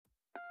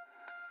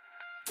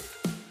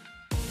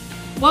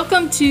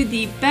Welcome to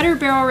the Better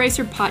Barrel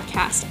Racer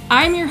podcast.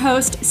 I'm your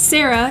host,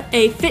 Sarah,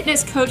 a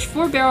fitness coach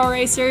for barrel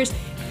racers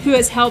who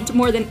has helped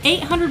more than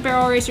 800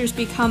 barrel racers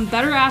become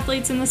better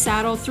athletes in the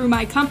saddle through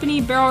my company,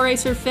 Barrel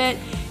Racer Fit.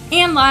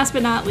 And last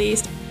but not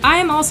least, I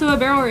am also a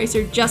barrel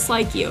racer just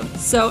like you.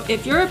 So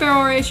if you're a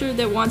barrel racer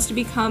that wants to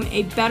become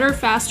a better,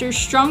 faster,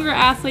 stronger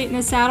athlete in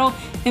the saddle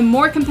and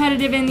more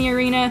competitive in the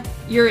arena,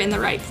 you're in the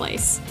right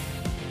place.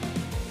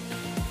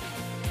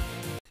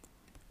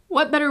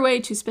 What better way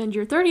to spend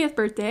your 30th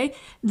birthday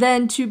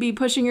than to be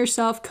pushing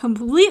yourself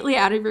completely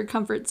out of your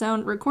comfort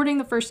zone, recording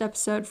the first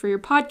episode for your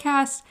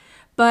podcast?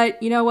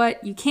 But you know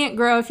what? You can't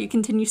grow if you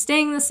continue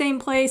staying in the same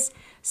place.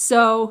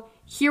 So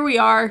here we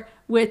are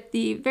with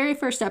the very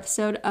first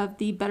episode of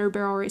the Better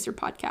Barrel Racer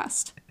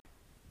podcast.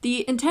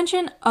 The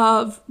intention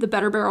of the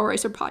Better Barrel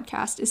Racer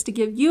podcast is to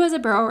give you as a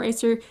barrel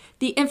racer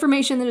the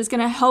information that is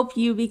going to help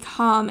you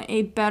become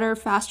a better,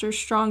 faster,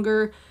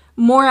 stronger,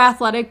 more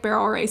athletic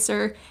barrel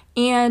racer,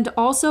 and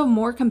also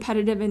more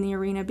competitive in the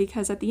arena,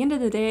 because at the end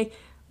of the day,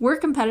 we're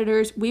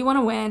competitors, we want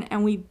to win,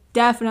 and we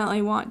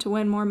definitely want to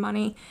win more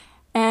money.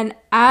 And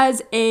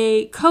as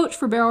a coach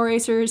for barrel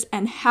racers,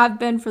 and have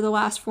been for the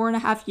last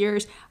 4.5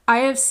 years, I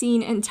have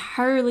seen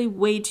entirely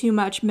way too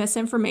much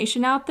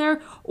misinformation out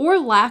there, or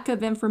lack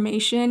of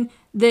information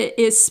that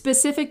is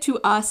specific to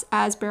us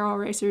as barrel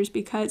racers.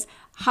 Because,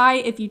 hi,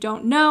 if you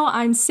don't know,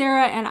 I'm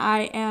Sarah, and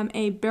I am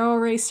a barrel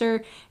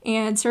racer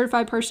and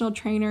certified personal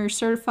trainer,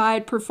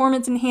 certified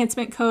performance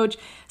enhancement coach,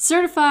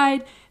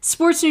 certified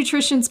sports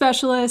nutrition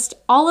specialist,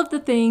 all of the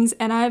things.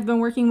 And I have been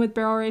working with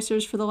barrel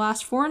racers for the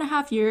last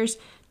 4.5 years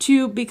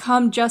to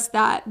become just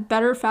that: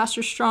 better,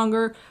 faster,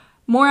 stronger,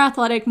 more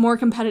athletic, more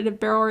competitive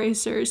barrel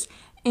racers.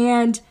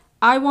 And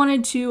I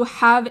wanted to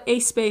have a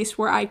space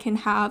where I can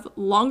have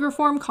longer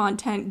form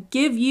content,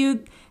 give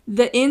you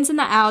the ins and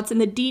the outs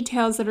and the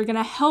details that are going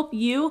to help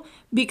you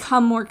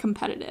become more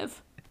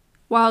competitive.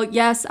 While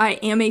yes, I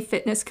am a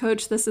fitness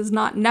coach, this is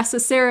not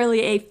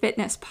necessarily a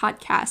fitness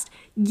podcast.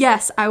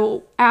 Yes, I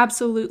will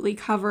absolutely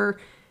cover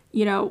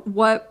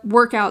what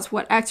workouts,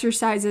 what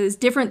exercises,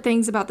 different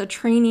things about the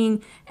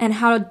training and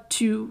how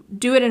to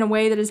do it in a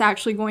way that is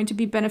actually going to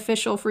be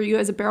beneficial for you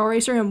as a barrel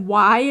racer, and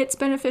why it's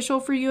beneficial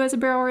for you as a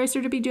barrel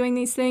racer to be doing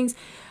these things.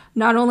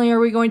 Not only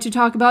are we going to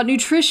talk about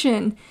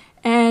nutrition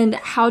and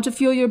how to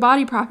fuel your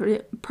body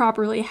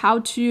properly, how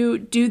to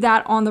do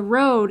that on the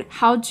road,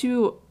 how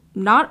to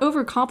not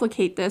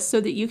overcomplicate this so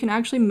that you can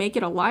actually make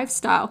it a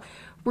lifestyle.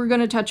 We're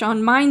going to touch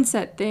on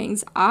mindset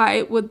things.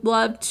 I would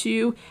love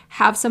to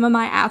have some of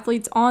my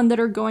athletes on that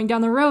are going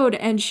down the road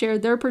and share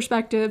their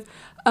perspective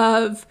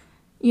of,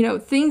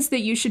 things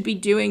that you should be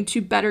doing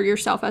to better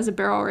yourself as a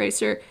barrel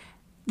racer.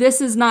 This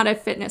is not a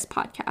fitness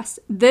podcast.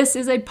 This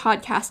is a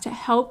podcast to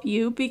help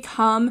you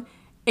become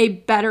a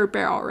better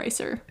barrel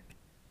racer.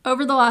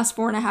 Over the last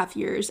 4.5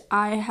 years,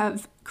 I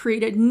have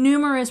created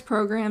numerous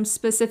programs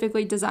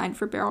specifically designed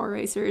for barrel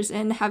racers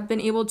and have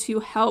been able to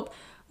help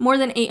more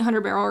than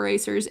 800 barrel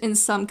racers in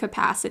some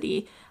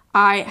capacity.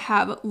 I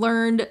have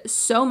learned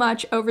so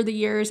much over the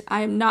years.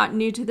 I am not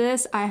new to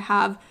this. I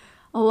have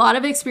a lot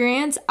of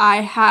experience. I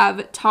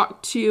have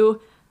talked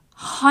to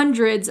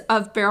hundreds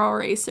of barrel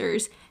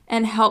racers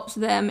and helped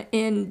them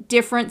in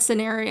different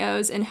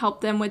scenarios and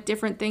helped them with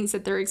different things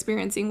that they're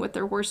experiencing with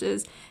their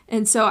horses.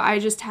 And so I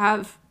just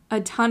have a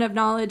ton of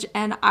knowledge,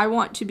 and I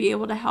want to be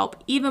able to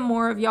help even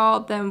more of y'all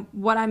than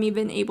what I'm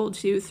even able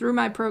to through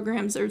my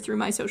programs or through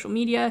my social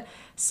media.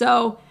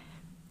 So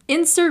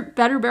insert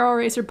Better Barrel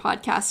Racer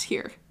podcast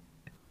here.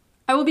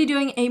 I will be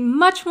doing a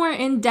much more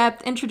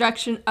in-depth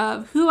introduction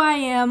of who I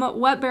am,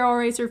 what Barrel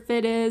Racer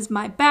Fit is,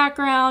 my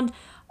background,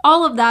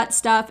 all of that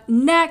stuff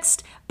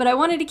next. But I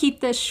wanted to keep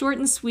this short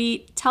and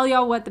sweet, tell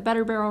y'all what the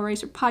Better Barrel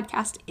Racer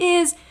podcast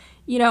is,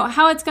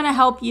 how it's going to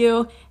help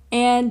you,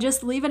 and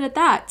just leave it at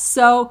that.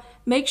 So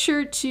make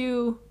sure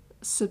to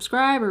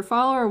subscribe or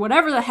follow or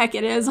whatever the heck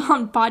it is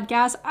on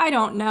podcasts. I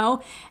don't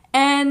know.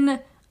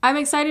 And I'm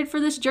excited for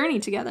this journey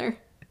together.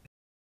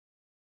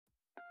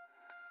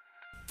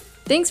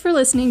 Thanks for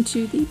listening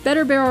to the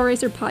Better Barrel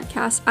Racer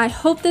podcast. I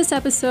hope this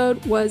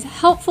episode was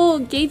helpful,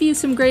 gave you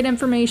some great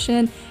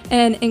information,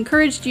 and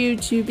encouraged you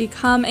to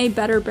become a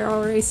better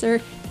barrel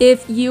racer.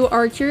 If you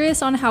are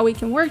curious on how we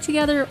can work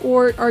together,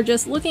 or are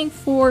just looking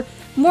for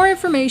more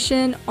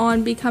information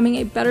on becoming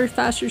a better,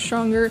 faster,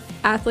 stronger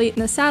athlete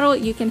in the saddle,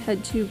 you can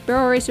head to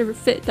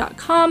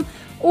barrelracerfit.com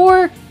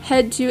or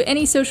head to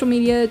any social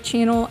media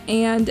channel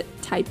and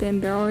type in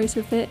Barrel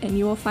Racer Fit and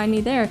you will find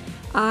me there.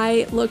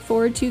 I look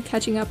forward to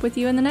catching up with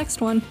you in the next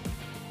one.